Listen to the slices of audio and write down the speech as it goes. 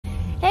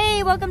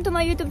Hey, welcome to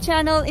my YouTube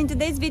channel. In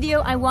today's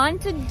video, I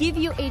want to give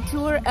you a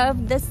tour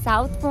of the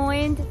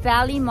Southpoint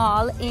Valley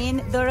Mall in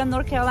Durham,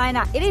 North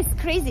Carolina. It is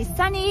crazy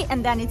sunny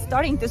and then it's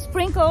starting to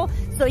sprinkle.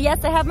 So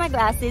yes, I have my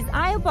glasses.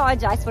 I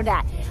apologize for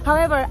that.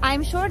 However,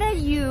 I'm sure that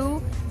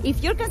you,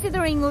 if you're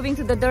considering moving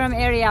to the Durham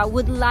area,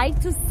 would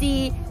like to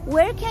see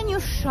where can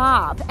you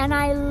shop. And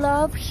I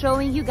love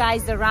showing you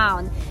guys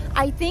around.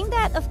 I think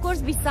that, of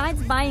course,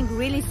 besides buying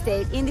real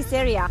estate in this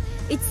area,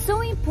 it's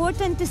so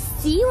important to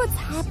see what's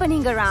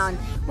happening around,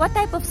 what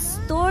type of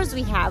stores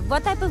we have,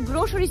 what type of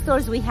grocery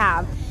stores we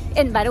have.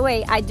 And by the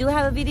way, I do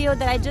have a video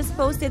that I just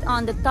posted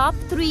on the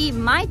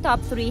my top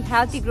three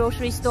healthy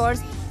grocery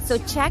stores. So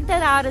check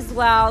that out as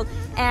well.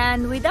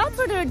 And without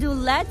further ado,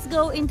 let's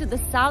go into the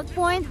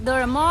Southpoint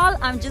Durham Mall.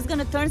 I'm just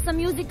gonna turn some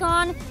music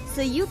on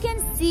so you can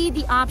see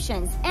the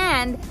options.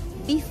 And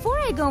before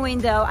I go in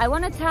though, I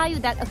wanna tell you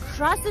that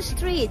across the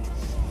street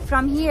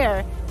from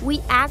here,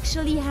 we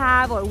actually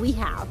have,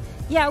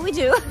 yeah, we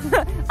do,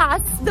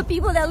 us, the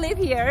people that live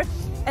here,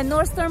 a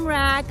Nordstrom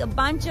Rack, a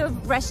bunch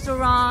of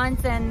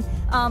restaurants and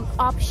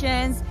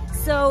options.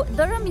 So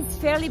Durham is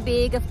fairly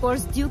big. Of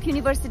course, Duke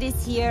University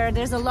is here.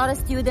 There's a lot of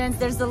students.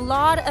 There's a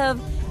lot of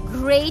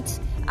great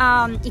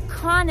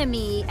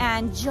economy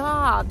and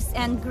jobs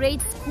and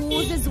great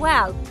schools as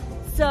well.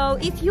 So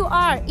if you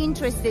are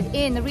interested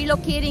in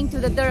relocating to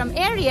the Durham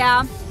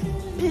area,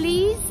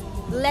 please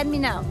let me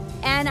know.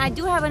 And I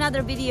do have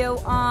another video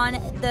on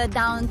the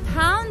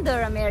downtown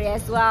Durham area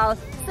as well.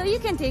 So you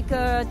can take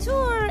a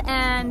tour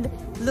and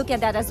look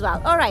at that as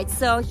well. All right,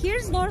 so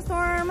here's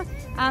Northorm.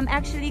 I'm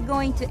actually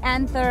going to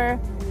enter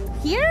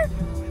here.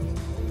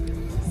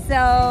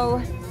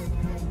 So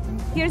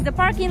here's the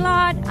parking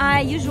lot.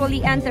 I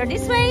usually enter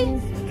this way.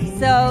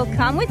 So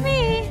come with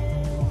me.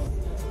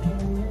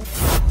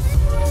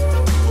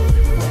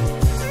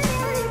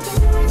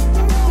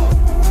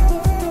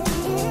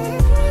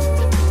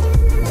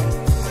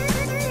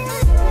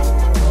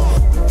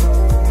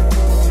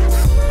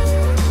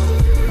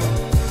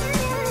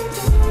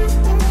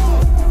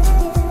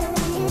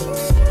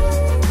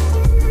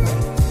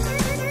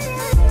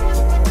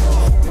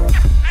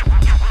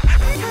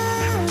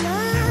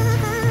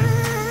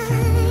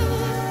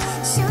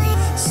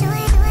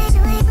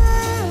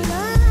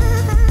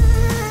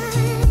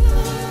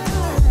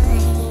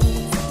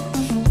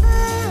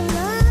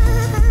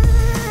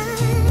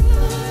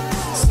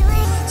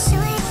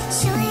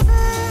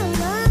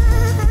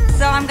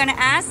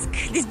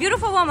 This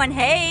beautiful woman,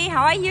 hey,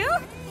 how are you?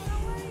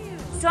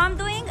 So I'm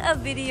doing a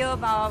video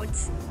about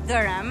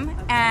Durham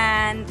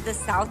and the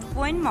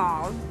Southpoint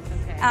Mall.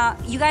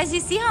 Okay. You guys, you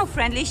see how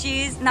friendly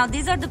she is? Now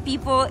these are the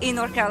people in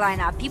North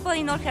Carolina. People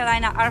in North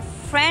Carolina are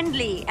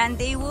friendly and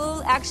they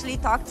will actually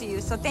talk to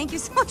you. So thank you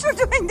so much for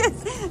doing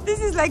this.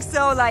 This is like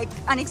so like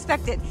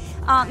unexpected.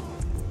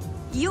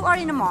 You are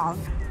in a mall,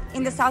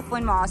 in the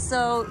Southpoint Mall.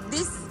 So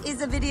this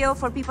is a video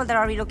for people that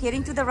are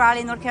relocating to the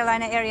Raleigh, North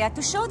Carolina area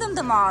to show them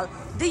the mall.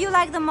 Do you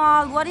like the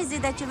mall? What is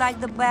it that you like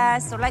the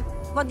best? Or like,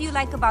 what do you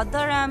like about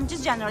Durham?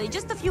 Just generally,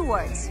 just a few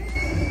words.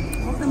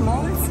 Well, the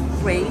mall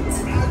is great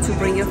to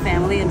bring your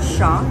family and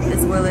shop,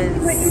 as well as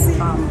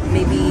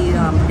maybe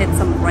hit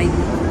some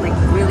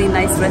really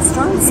nice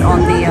restaurants on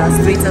the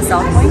streets of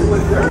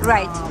Southpoint.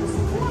 Right.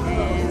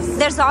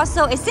 There's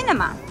also a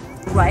cinema.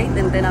 Right,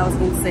 and then I was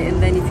going to say,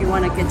 and then if you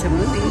want to catch a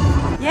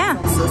movie. Yeah.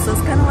 So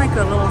it's kind of like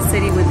a little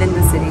city within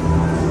the city.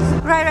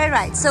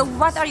 Right. So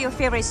what are your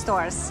favorite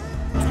stores?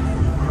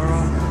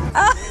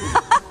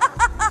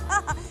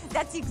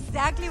 That's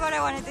exactly what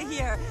I wanted to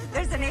hear.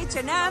 There's an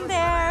H&M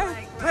there.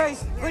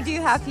 What do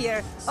you have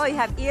here? Oh, you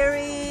have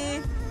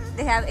Erie.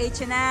 They have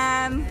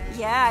H&M.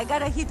 Yeah, I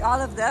gotta hit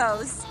all of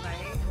those.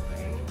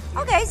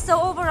 Okay,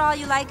 so overall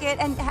you like it.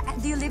 And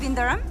do you live in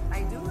Durham?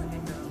 I do live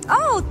in Durham.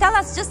 Oh, tell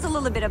us just a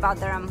little bit about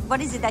Durham.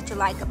 What is it that you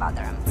like about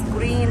Durham? It's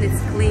green,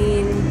 it's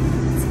clean,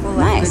 it's full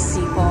of good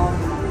people,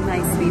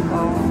 nice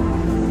people.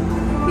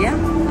 Yeah,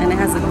 and it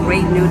has a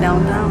great new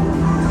downtown.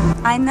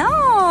 I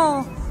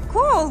know.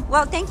 Cool.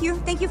 Well, thank you.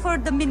 Thank you for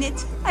the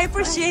minute. I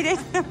appreciate it.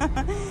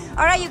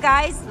 All right, you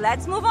guys,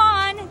 let's move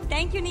on.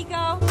 Thank you,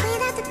 Nico.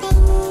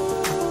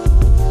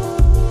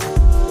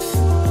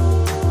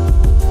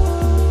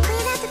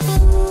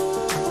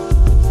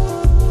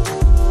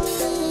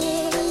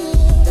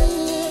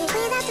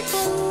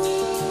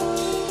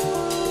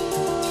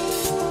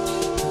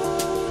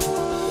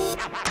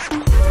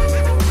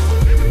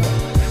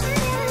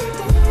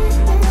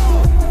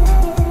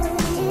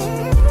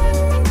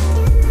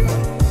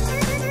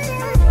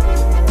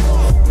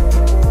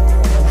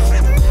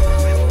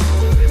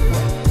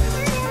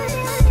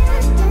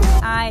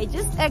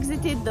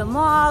 Exited the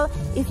mall.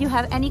 If you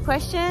have any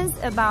questions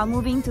about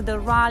moving to the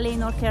Raleigh,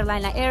 North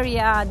Carolina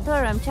area,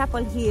 Durham,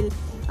 Chapel Hill,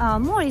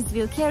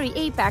 Morrisville, Cary,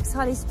 Apex,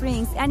 Holly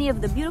Springs, any of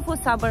the beautiful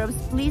suburbs,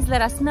 please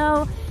let us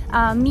know.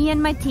 Me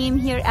and my team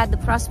here at the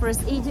Prosperous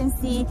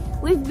agency,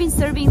 we've been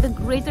serving the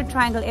Greater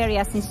Triangle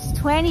area since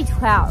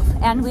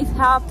 2012, and we've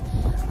helped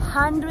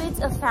hundreds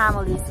of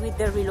families with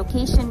their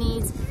relocation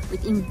needs,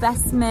 with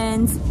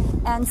investments.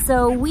 And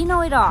so we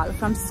know it all,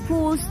 from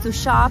schools to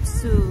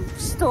shops to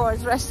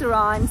stores,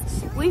 restaurants.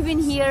 We've been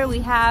here. We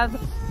have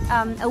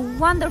a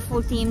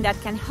wonderful team that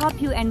can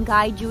help you and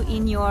guide you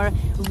in your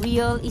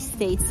real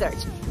estate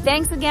search.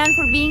 Thanks again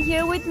for being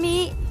here with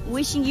me.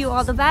 Wishing you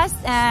all the best,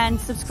 and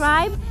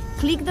subscribe,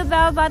 click the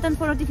bell button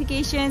for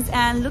notifications,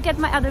 and look at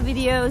my other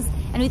videos.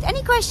 And with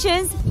any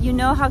questions, you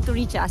know how to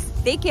reach us.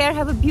 Take care.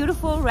 Have a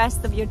beautiful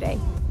rest of your day.